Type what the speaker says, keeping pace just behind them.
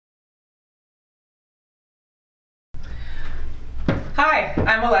Hi,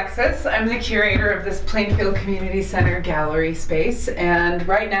 I'm Alexis. I'm the curator of this Plainfield Community Center gallery space, and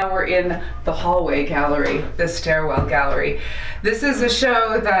right now we're in the hallway gallery, the stairwell gallery. This is a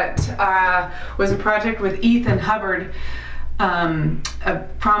show that was a project with Ethan Hubbard, a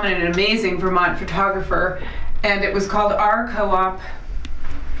prominent and amazing Vermont photographer, and it was called Our Co-op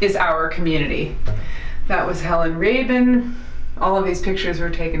is Our Community. That was Helen Rabin. All of these pictures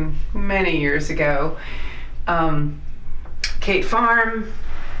were taken many years ago. Kate Farm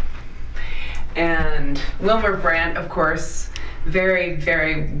and Wilmer Brandt, of course, very,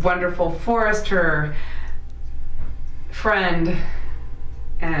 very wonderful forester, friend,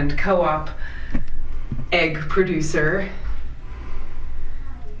 and co-op egg producer.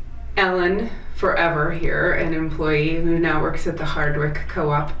 Ellen, forever here, an employee who now works at the Hardwick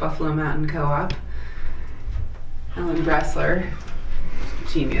Co-op, Buffalo Mountain Co-op. Ellen Bressler,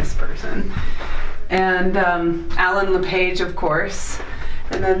 genius person. And Alan LePage, of course.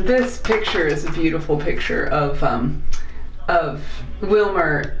 And then this picture is a beautiful picture of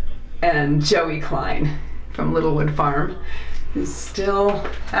Wilmer and Joey Klein from Littlewood Farm, who's still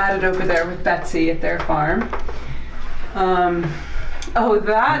at it over there with Betsy at their farm. Oh,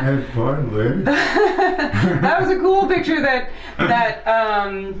 that had fun, Lynn. that was a cool picture that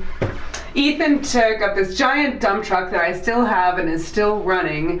Ethan took of this giant dump truck that I still have and is still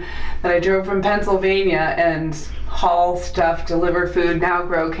running, that I drove from Pennsylvania and haul stuff, deliver food, now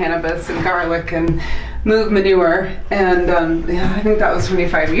grow cannabis and garlic and move manure. And yeah, I think that was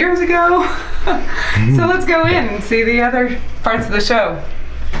 25 years ago. So let's go in and see the other parts of the show.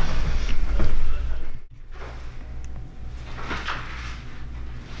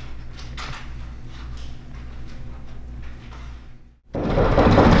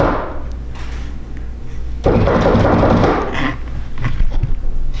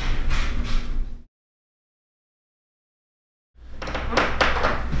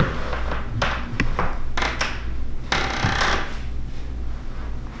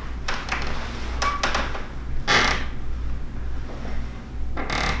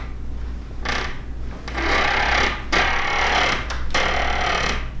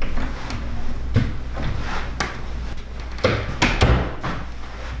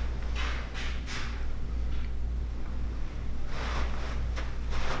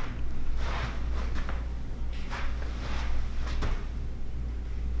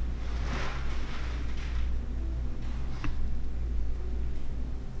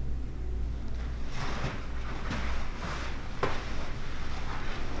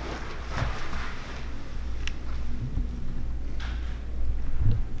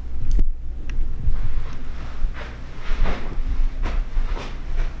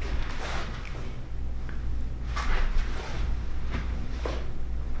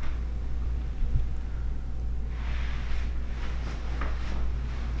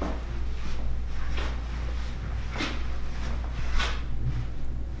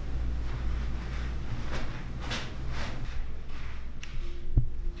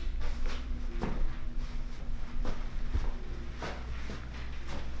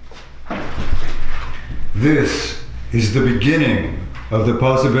 This is the beginning of the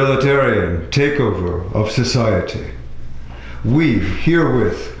possibilitarian takeover of society. We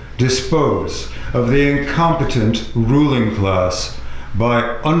herewith dispose of the incompetent ruling class by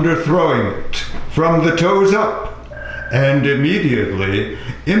underthrowing it from the toes up and immediately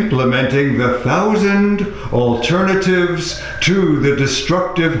implementing the 1,000 alternatives to the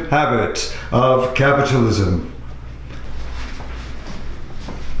destructive habits of capitalism.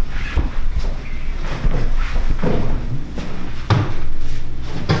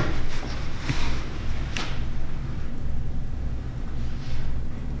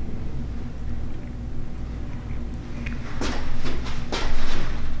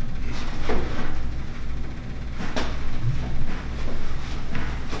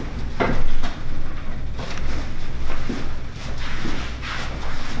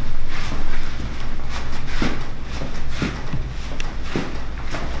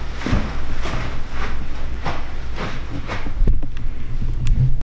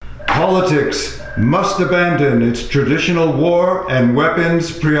 Politics must abandon its traditional war and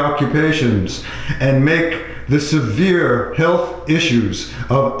weapons preoccupations and make the severe health issues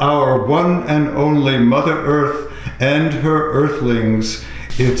of our one and only Mother Earth and her earthlings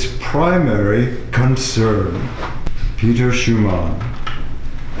its primary concern. Peter Schumann.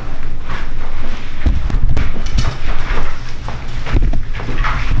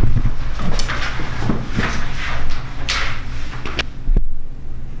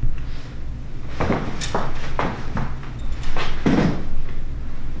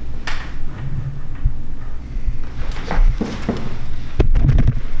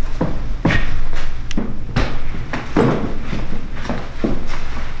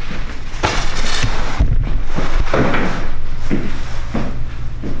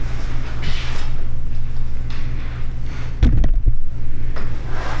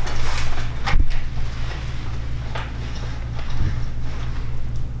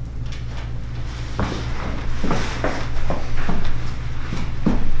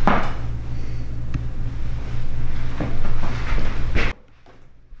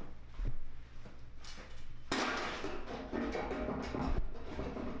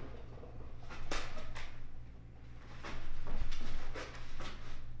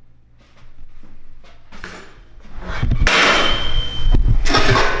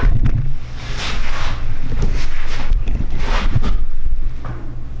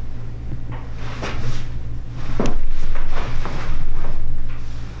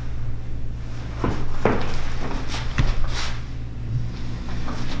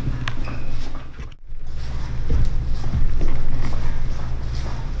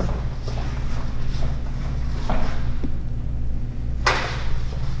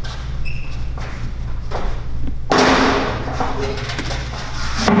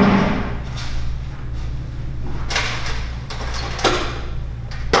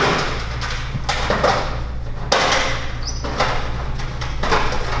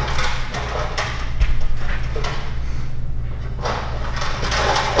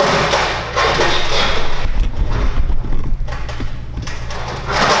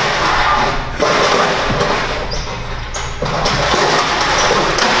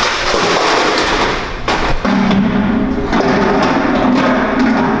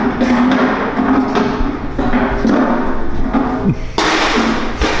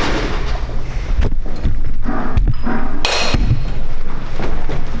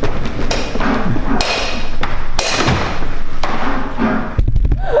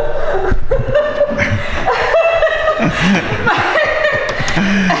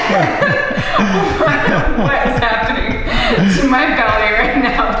 What is happening to my belly right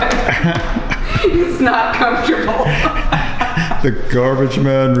now? It's not comfortable. The garbage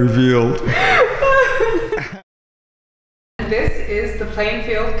man revealed. This is the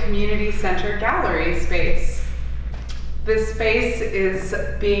Plainfield Community Center gallery space. This space is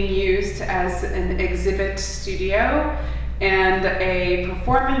being used as an exhibit studio and a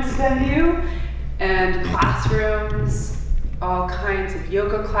performance venue and classrooms, all kinds of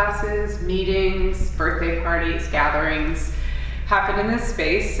yoga classes, meetings, birthday parties, gatherings happen in this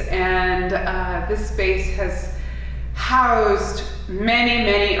space. And this space has housed many,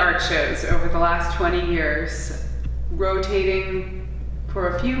 many art shows over the last 20 years, rotating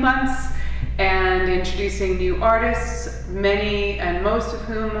for a few months and introducing new artists, many and most of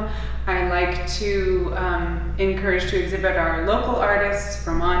whom I like to encourage to exhibit our local artists,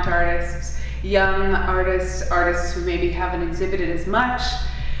 Vermont artists, young artists, artists who maybe haven't exhibited as much,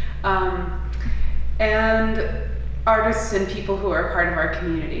 and artists and people who are part of our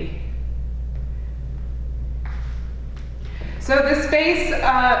community. So this space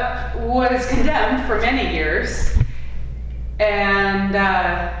was condemned for many years, and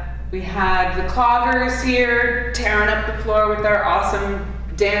we had the cloggers here tearing up the floor with their awesome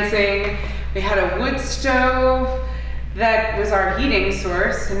dancing. We had a wood stove that was our heating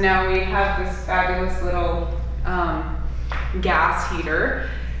source, and now we have this fabulous little gas heater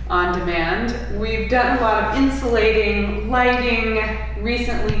on demand. We've done a lot of insulating, lighting,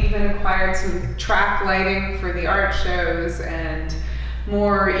 recently even acquired some track lighting for the art shows and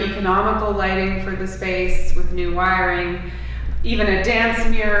more economical lighting for the space with new wiring, even a dance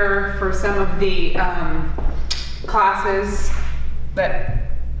mirror for some of the classes that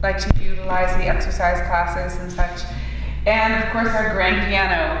like to utilize the exercise classes and such. And of course our grand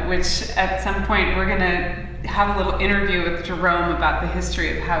piano, which at some point we're gonna have a little interview with Jerome about the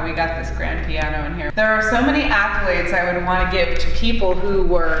history of how we got this grand piano in here. There are so many accolades I would want to give to people who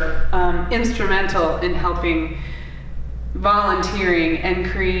were instrumental in helping, volunteering and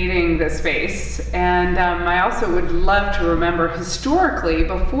creating the space. And I also would love to remember historically,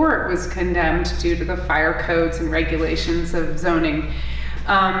 before it was condemned due to the fire codes and regulations of zoning,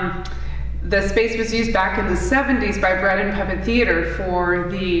 the space was used back in the 70s by Bread Puppet Theater for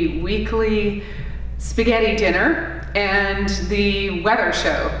the weekly spaghetti dinner and the weather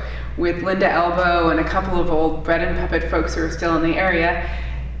show with Linda Elbow and a couple of old Bread Puppet folks who are still in the area.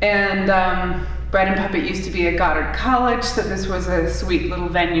 And Bread Puppet used to be at Goddard College, so this was a sweet little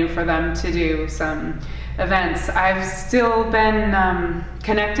venue for them to do some events. I've still been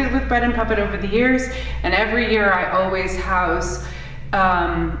connected with Bread Puppet over the years, and every year I always house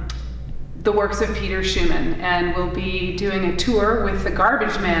the works of Peter Schumann, and we'll be doing a tour with the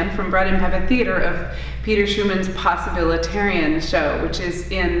Garbagemen from Bread Puppet Theater of Peter Schumann's Possibilitarian Show, which is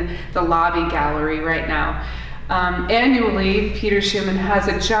in the lobby gallery right now. Annually, Peter Schumann has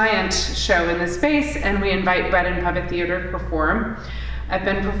a giant show in the space, and we invite Bread Puppet Theater to perform. I've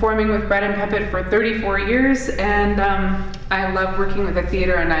been performing with Bread Puppet for 34 years, and I love working with the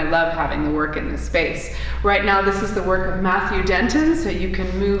theater, and I love having the work in this space. Right now, this is the work of Matthew Denton, so you can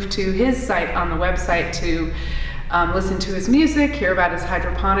move to his site on the website to listen to his music, hear about his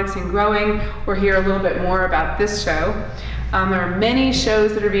hydroponics and growing, or hear a little bit more about this show. There are many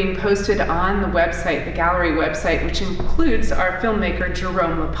shows that are being posted on the website, the gallery website, which includes our filmmaker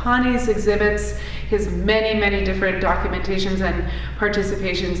Jerome Lipani's exhibits, his many, many different documentations and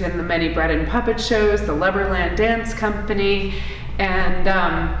participations in the many Bread Puppet shows, the Leberland Dance Company,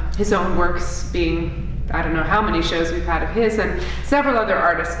 and his own works being, I don't know how many shows we've had of his, and several other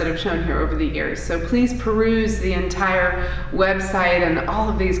artists that have shown here over the years. So please peruse the entire website and all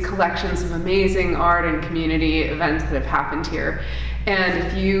of these collections of amazing art and community events that have happened here. And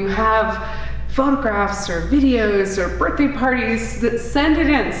if you have photographs or videos or birthday parties, send it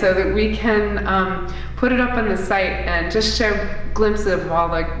in so that we can put it up on the site and just share glimpses of all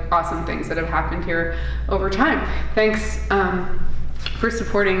the awesome things that have happened here over time. Thanks for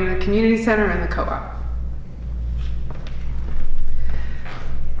supporting the community center and the co-op.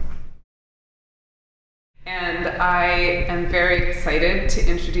 And I am very excited to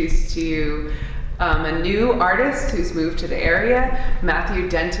introduce to you a new artist who's moved to the area, Matthew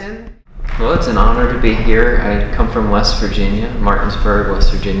Denton. Well, it's an honor to be here. I come from West Virginia, Martinsburg,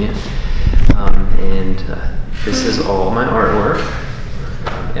 West Virginia, and this is all my artwork.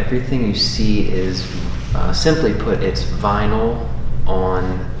 Everything you see is, simply put, it's vinyl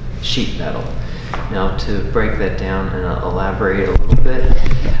on sheet metal. Now, to break that down and elaborate a little bit,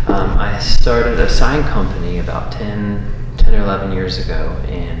 I started a sign company about 10 or 11 years ago,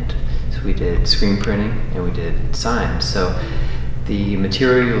 and so we did screen printing and we did signs. So the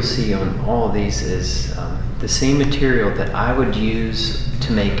material you'll see on all of these is the same material that I would use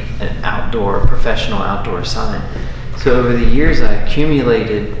to make an professional outdoor sign. So over the years I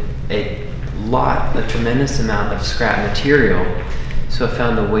accumulated a tremendous amount of scrap material. So I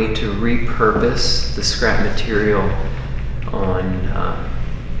found a way to repurpose the scrap material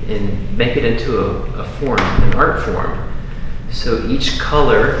and make it into a form, an art form. So each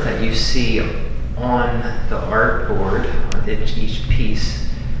color that you see on the artboard, each piece,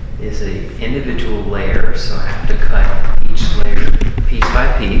 is an individual layer. So I have to cut each layer piece by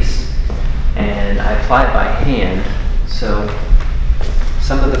piece, and I apply it by hand. So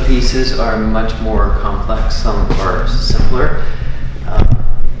some of the pieces are much more complex, some are simpler.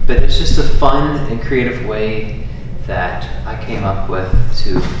 But it's just a fun and creative way that I came up with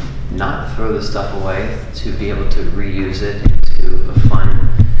to not throw the stuff away, to be able to reuse it into a fun,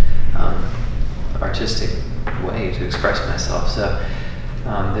 artistic way to express myself. So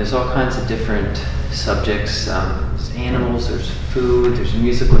there's all kinds of different subjects. There's animals, there's food, there's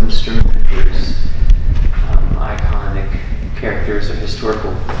musical instruments, there's iconic characters or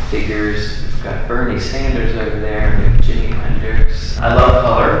historical figures. We've got Bernie Sanders over there, we have Jimi Hendrix. I love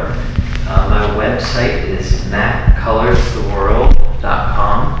color. My website is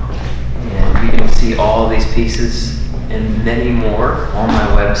mattcolorstheworld.com, and you can see all these pieces and many more on my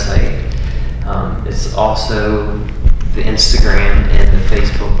website. It's also the Instagram and the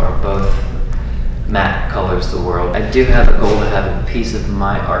Facebook are both Matt Colors the World. I do have a goal to have a piece of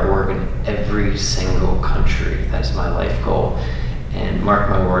my artwork in every single country. That's my life goal, and mark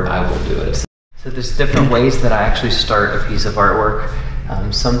my word, I will do it. So there's different ways that I actually start a piece of artwork.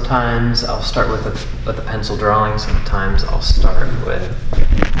 Sometimes I'll start with a pencil drawing, sometimes I'll start with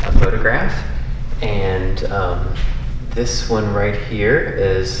a photograph, and this one right here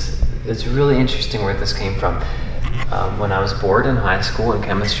it's really interesting where this came from. When I was bored in high school in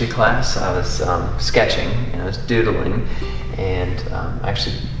chemistry class, I was sketching and I was doodling, and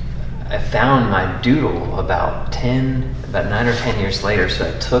actually I found my doodle about 9 or 10 years later. So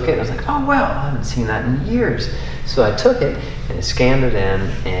I took it and I was like, oh wow, I haven't seen that in years. So I took it and I scanned it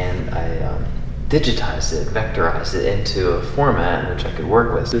in, and I digitized it, vectorized it into a format in which I could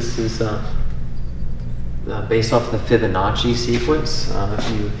work with. This is based off the Fibonacci sequence.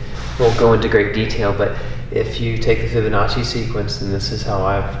 You won't go into great detail, but if you take the Fibonacci sequence, and this is how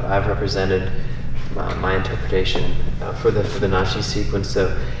I've represented my interpretation for the Fibonacci sequence.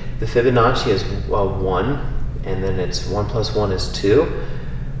 So the Fibonacci is 1, and then it's 1 plus 1 is 2,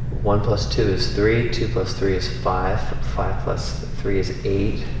 1 plus 2 is 3, 2 plus 3 is 5, 5 plus 3 is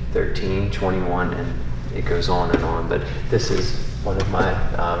 8, 13, 21, and it goes on and on. But this is one of my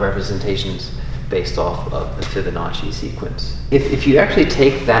representations based off of the Fibonacci sequence. If you actually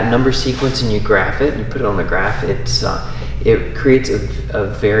take that number sequence and you graph it, and you put it on the graph, it creates a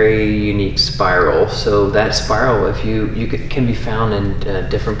very unique spiral. So that spiral, can be found in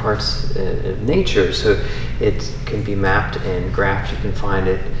different parts of nature. So it can be mapped and graphed. You can find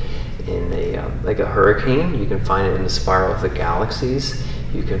it in like a hurricane. You can find it in the spiral of the galaxies.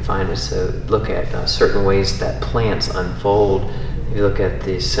 You can find it, so look at certain ways that plants unfold. If you look at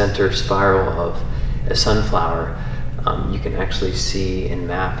the center spiral of a sunflower, you can actually see and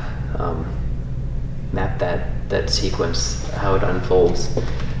map that sequence, how it unfolds.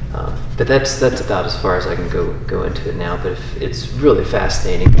 But that's about as far as I can go into it now. But it's really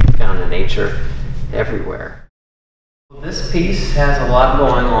fascinating, found in nature everywhere. This piece has a lot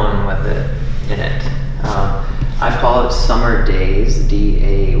going on with it in it. I call it Summer Days,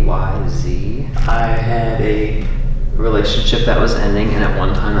 D-A-Y-Z. I had a relationship that was ending, and at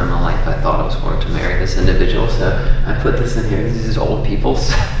one time in my life I thought I was going to marry this individual, so I put this in here. These are old people,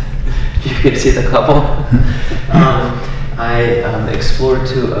 so you can see the couple. I explored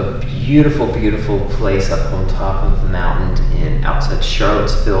to a beautiful, beautiful place up on top of the mountain outside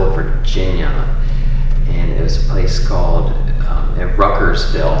Charlottesville, Virginia. And it was a place called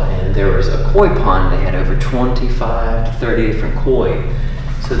Ruckersville, and there was a koi pond. They had over 25 to 30 different koi.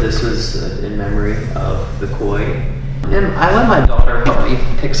 So this was in memory of the koi. And I let my daughter help me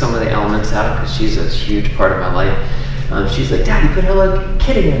pick some of the elements out because she's a huge part of my life. She's like, "Daddy, put Hello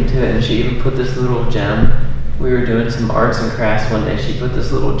Kitty into it," and she even put this little gem. We were doing some arts and crafts one day. She put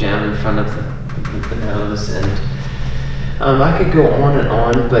this little gem in front of the nose, and I could go on,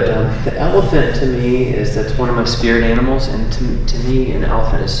 but the elephant to me that's one of my spirit animals, and to me an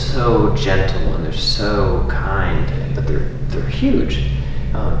elephant is so gentle and they're so kind, but they're huge,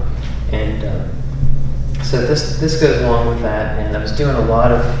 so this goes along with that. And I was doing a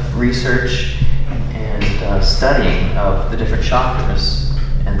lot of research and studying of the different chakras,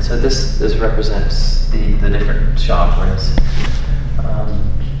 and so this represents the different chakras.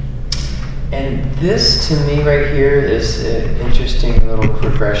 And this, to me, right here is an interesting little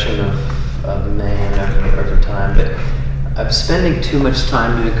progression of man over time. But I'm spending too much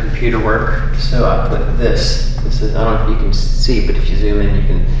time doing computer work, so I put this. This is, I don't know if you can see, but if you zoom in, you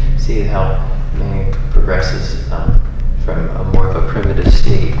can see how man progresses from a more of a primitive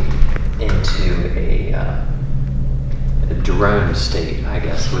state into a drone state, I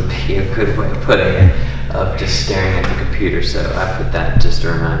guess would be a good way of putting it, of just staring at the computer. So I put that just to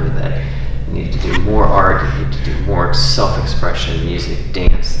remind me that you need to do more art, you need to do more self-expression, music,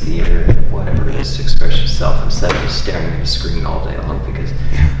 dance, theater, whatever it is to express yourself instead of just staring at a screen all day long, because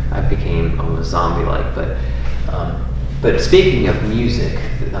I became almost zombie-like. But speaking of music,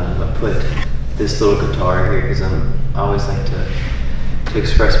 I put this little guitar here because I always like to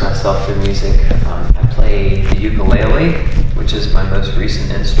express myself through music. I play the ukulele, which is my most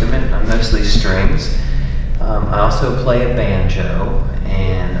recent instrument. I'm mostly strings. I also play a banjo,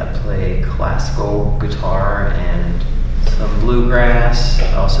 and I play classical guitar and some bluegrass.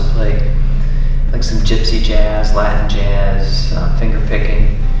 I also play like some gypsy jazz, Latin jazz, finger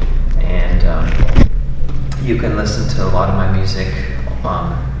picking, and you can listen to a lot of my music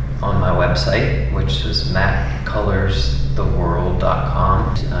on my website, which is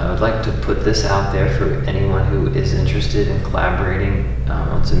mattcolorstheworld.com. I would like to put this out there for anyone who is interested in collaborating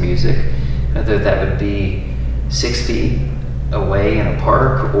on some music, whether that would be 6 feet away in a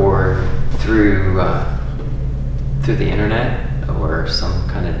park or through the internet or some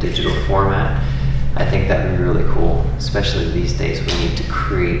kind of digital format. I think that would be really cool, especially these days. We need to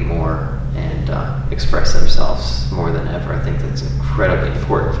create more and express ourselves more than ever. I think that's incredibly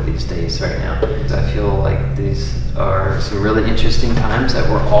important for these days right now. I feel like these are some really interesting times that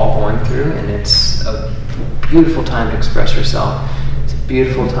we're all going through, and it's a beautiful time to express yourself. It's a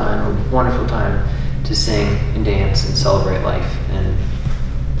beautiful time, a wonderful time to sing and dance and celebrate life and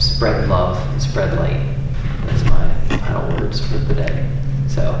spread love and spread light. That's my final words for the day.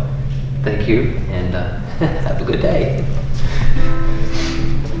 So, thank you, and have a good day.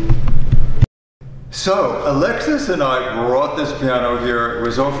 So, Alexis and I brought this piano here. It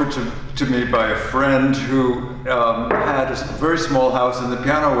was offered to me by a friend who had a very small house, and the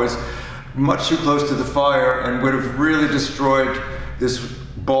piano was much too close to the fire and would have really destroyed this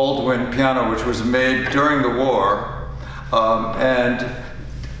Baldwin piano, which was made during the war, and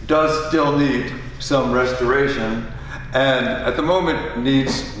does still need some restoration, and at the moment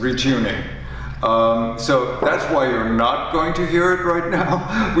needs retuning. So that's why you're not going to hear it right now.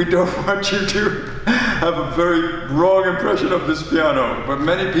 We don't want you to have a very wrong impression of this piano, but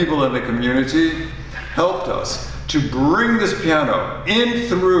many people in the community helped us to bring this piano in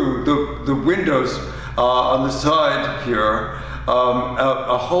through the windows on the side here.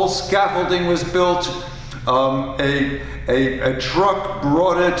 A whole scaffolding was built. A truck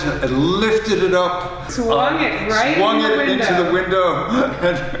brought it and lifted it up. Swung it right into the window.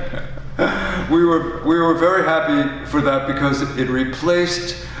 And we were very happy for that, because it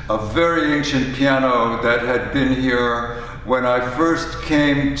replaced a very ancient piano that had been here when I first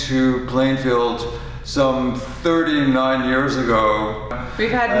came to Plainfield some 39 years ago.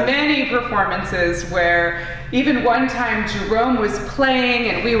 We've had many performances where even one time Jerome was playing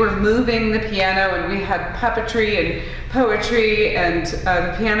and we were moving the piano, and we had puppetry and poetry, and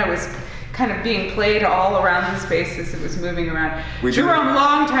the piano was kind of being played all around the space as it was moving around. Jerome,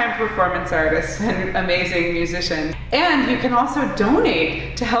 longtime performance artist and amazing musician. And you can also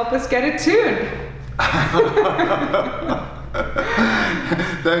donate to help us get it tuned.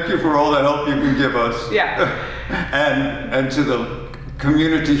 Thank you for all the help you can give us. Yeah. And to the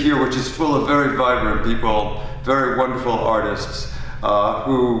community here, which is full of very vibrant people, very wonderful artists.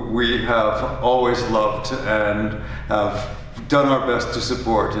 who we have always loved and have done our best to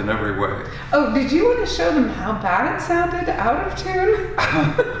support in every way. Oh, did you want to show them how bad it sounded out of tune?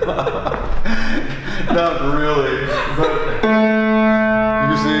 Not really, but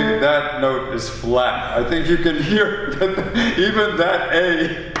you see, that note is flat. I think you can hear that even that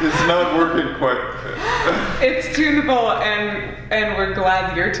A is not working quite. It's tunable, and we're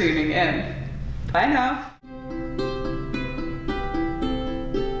glad you're tuning in. Bye now.